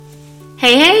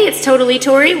Hey, it's Totally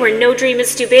Tori, where no dream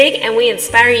is too big, and we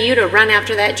inspire you to run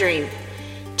after that dream.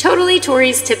 Totally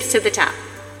Tori's Tips to the Top.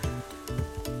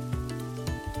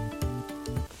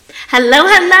 Hello,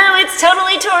 it's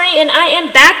Totally Tori, and I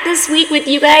am back this week with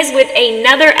you guys with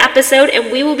another episode, and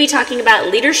we will be talking about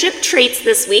leadership traits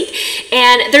this week,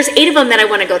 and there's 8 of them that I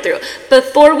want to go through.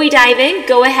 Before we dive in,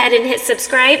 go ahead and hit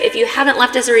subscribe. If you haven't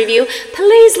left us a review,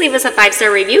 please leave us a 5-star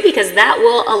review, because that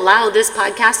will allow this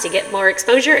podcast to get more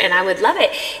exposure, and I would love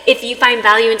it. If you find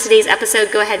value in today's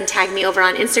episode, go ahead and tag me over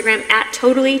on Instagram at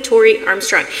Totally Tori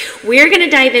Armstrong. We're going to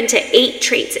dive into 8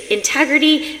 traits: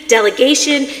 integrity,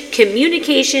 delegation,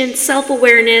 communication,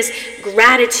 self-awareness,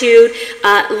 gratitude,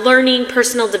 learning,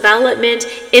 personal development,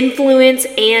 influence,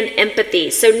 and empathy.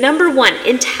 So number 1,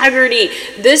 integrity.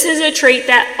 This is a trait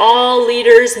that all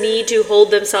leaders need to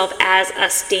hold themselves as a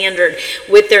standard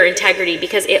with their integrity,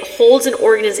 because it holds an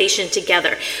organization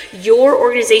together. Your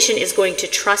organization is going to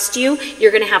trust you.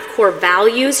 You're going to have core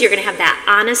values. You're going to have that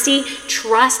honesty.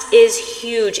 Trust is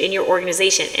huge in your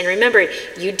organization. And remember,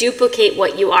 you duplicate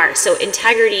what you are. So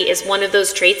integrity is one of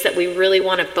those traits that we really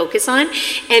want to focus on.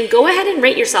 And go ahead and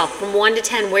rate yourself from 1 to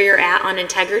 10 where you're at on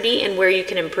integrity and where you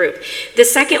can improve. The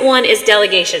second one is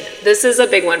delegation. This is a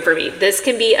big one for me. This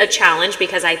can be a challenge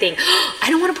because I think, I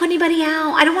don't want to put anybody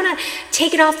out. I don't want to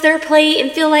take it off their plate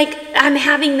and feel like I'm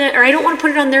or I don't want to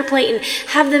put it on their plate and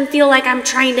have them feel like I'm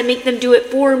trying to make them do it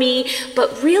for me.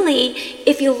 But really,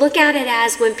 if you look at it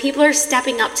as when people are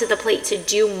stepping up to the plate to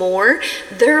do more,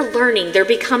 they're learning, they're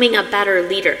becoming a better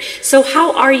leader. So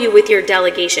how are you with your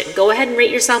delegation? Go ahead and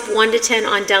rate yourself 1 to 10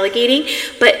 on delegating,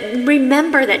 but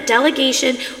remember that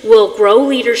delegation will grow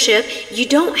leadership. You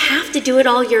don't have to do it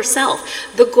all yourself.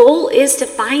 The goal is to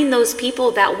find those people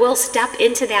that will step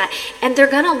into that, and they're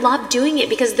going to love doing it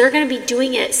because they're going to be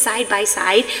doing it side by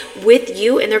side with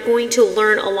you, and they're going to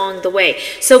learn along the way.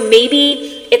 So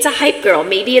maybe it's a hype girl.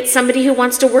 Maybe it's somebody who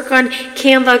wants to work on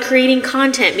Canva creating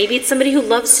content. Maybe it's somebody who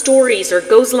loves stories or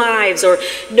goes lives or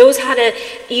knows how to,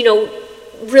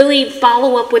 really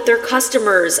follow up with their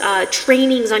customers,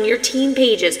 trainings on your team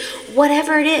pages,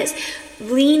 whatever it is.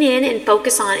 Lean in and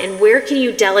focus on, and where can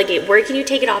you delegate? Where can you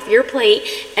take it off your plate?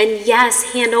 And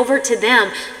yes, hand over to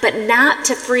them, but not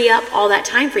to free up all that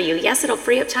time for you. Yes, it'll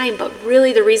free up time, but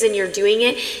really the reason you're doing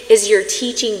it is you're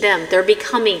teaching them.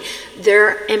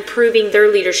 They're improving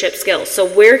their leadership skills. So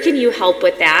where can you help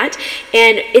with that?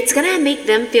 And it's going to make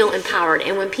them feel empowered.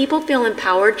 And when people feel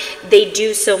empowered, they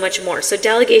do so much more. So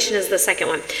delegation is the second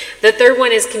one. The third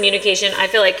one is communication. I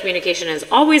feel like communication is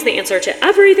always the answer to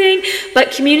everything,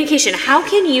 but communication. How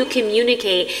can you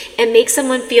communicate and make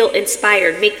someone feel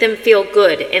inspired, make them feel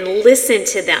good, and listen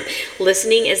to them?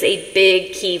 Listening is a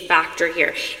big key factor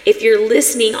here. If you're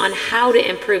listening on how to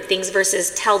improve things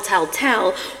versus tell,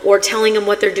 or telling them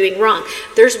what they're doing wrong,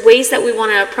 there's ways that we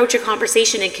want to approach a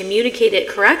conversation and communicate it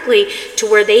correctly to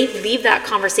where they leave that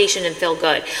conversation and feel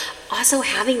good. Also,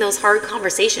 having those hard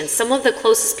conversations. Some of the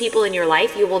closest people in your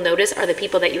life, you will notice, are the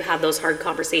people that you have those hard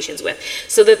conversations with.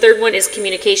 So the third one is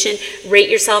communication. Rate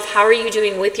yourself. How are you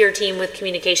doing with your team with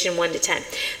communication 1 to 10?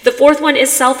 The fourth one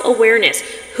is self-awareness.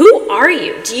 Who are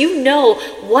you? Do you know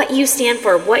what you stand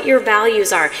for, what your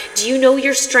values are? Do you know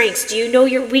your strengths? Do you know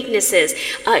your weaknesses?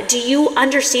 Do you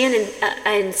understand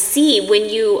and see when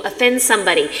you offend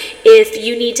somebody? If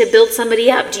you need to build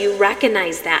somebody up, do you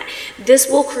recognize that? This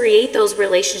will create those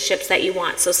relationships that you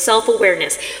want. So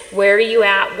self-awareness. Where are you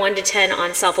at 1 to 10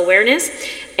 on self-awareness?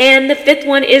 And the fifth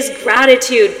one is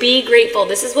gratitude. Be grateful.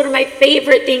 This is one of my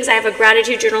favorite things. I have a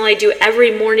gratitude journal I do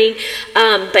every morning.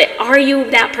 But are you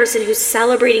that person who's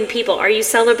celebrating people? Are you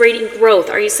celebrating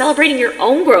growth? Are you celebrating your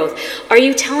own growth? Are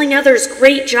you telling others,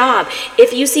 great job?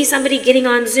 If you see somebody getting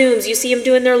on Zooms, you see them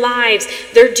doing their lives,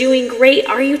 they're doing great.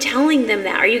 Are you telling them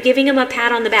that? Are you giving them a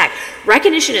pat on the back?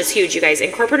 Recognition is huge, you guys.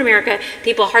 In corporate America,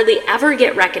 people hardly ever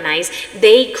get recognized.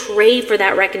 They crave for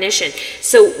that recognition.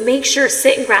 So make sure,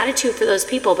 sit in gratitude for those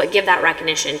people, but give that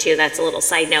recognition too. That's a little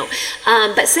side note.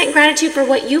 But sit in gratitude for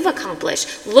what you've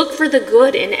accomplished. Look for the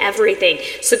good in everything.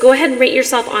 So go ahead and rate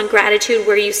yourself on gratitude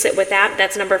where you sit with that.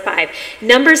 That's number 5.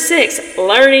 Number 6,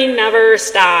 learning never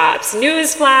stops.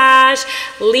 Newsflash,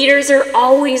 leaders are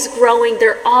always growing.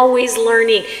 They're always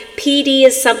learning. PD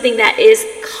is something that is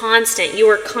constant. You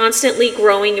are constantly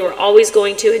growing. You are always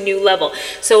going to a new level.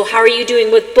 So how are you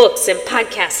doing with books and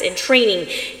podcasts and training,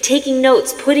 taking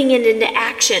notes, putting it into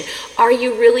action? Are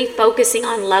you really focusing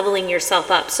on leveling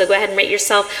yourself up? So go ahead and rate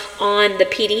yourself on the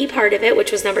PD part of it,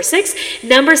 which was number 6.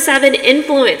 Number 7,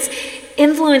 influence.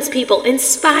 Influence people,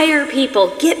 inspire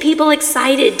people, get people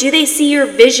excited. Do they see your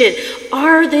vision?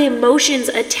 Are the emotions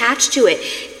attached to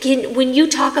it? When you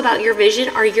talk about your vision,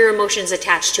 are your emotions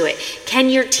attached to it? Can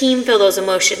your team feel those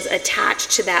emotions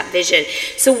attached to that vision?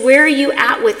 So where are you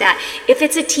at with that? If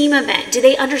it's a team event, do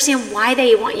they understand why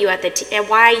they want you at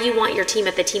why you want your team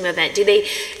at the team event? Do they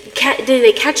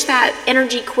catch that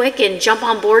energy quick and jump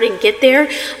on board and get there?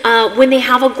 When they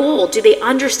have a goal, do they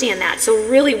understand that? So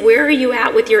really, where are you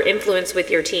at with your influence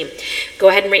with your team? Go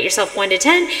ahead and rate yourself 1 to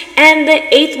 10. And the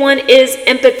 8th one is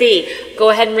empathy. Go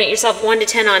ahead and rate yourself 1 to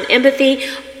 10 on empathy.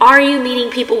 Are you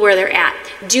meeting people where they're at?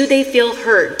 Do they feel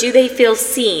heard? Do they feel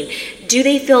seen? Do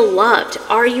they feel loved?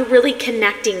 Are you really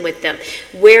connecting with them?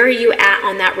 Where are you at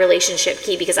on that relationship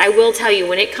key? Because I will tell you,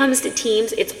 when it comes to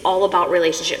teams, it's all about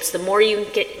relationships. The more you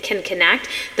can connect,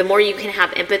 the more you can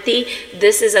have empathy.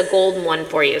 This is a golden one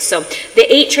for you. So the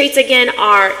 8 traits again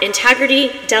are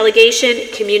integrity,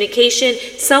 delegation, communication,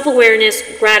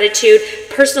 self-awareness, gratitude,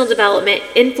 personal development,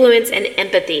 influence, and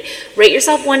empathy. Rate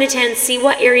yourself 1 to 10. See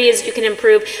what areas you can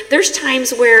improve. There's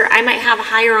times where I might have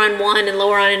higher on one and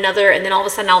lower on another, and then all of a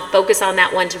sudden I'll focus on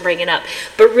that one to bring it up.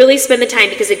 But really spend the time,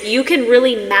 because if you can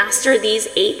really master these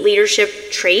 8 leadership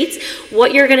traits,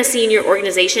 what you're going to see in your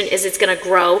organization is it's going to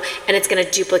grow and it's going to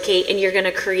duplicate, and you're going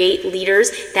to create leaders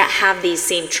that have these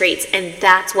same traits, and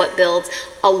that's what builds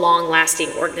a long-lasting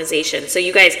organization. So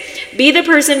you guys, be the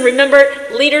person. Remember,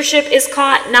 leadership is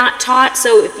caught, not taught.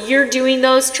 So if you're doing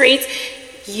those traits,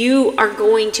 you are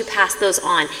going to pass those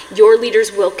on. Your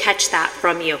leaders will catch that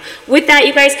from you. With that,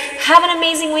 you guys, have an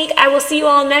amazing week. I will see you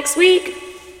all next week.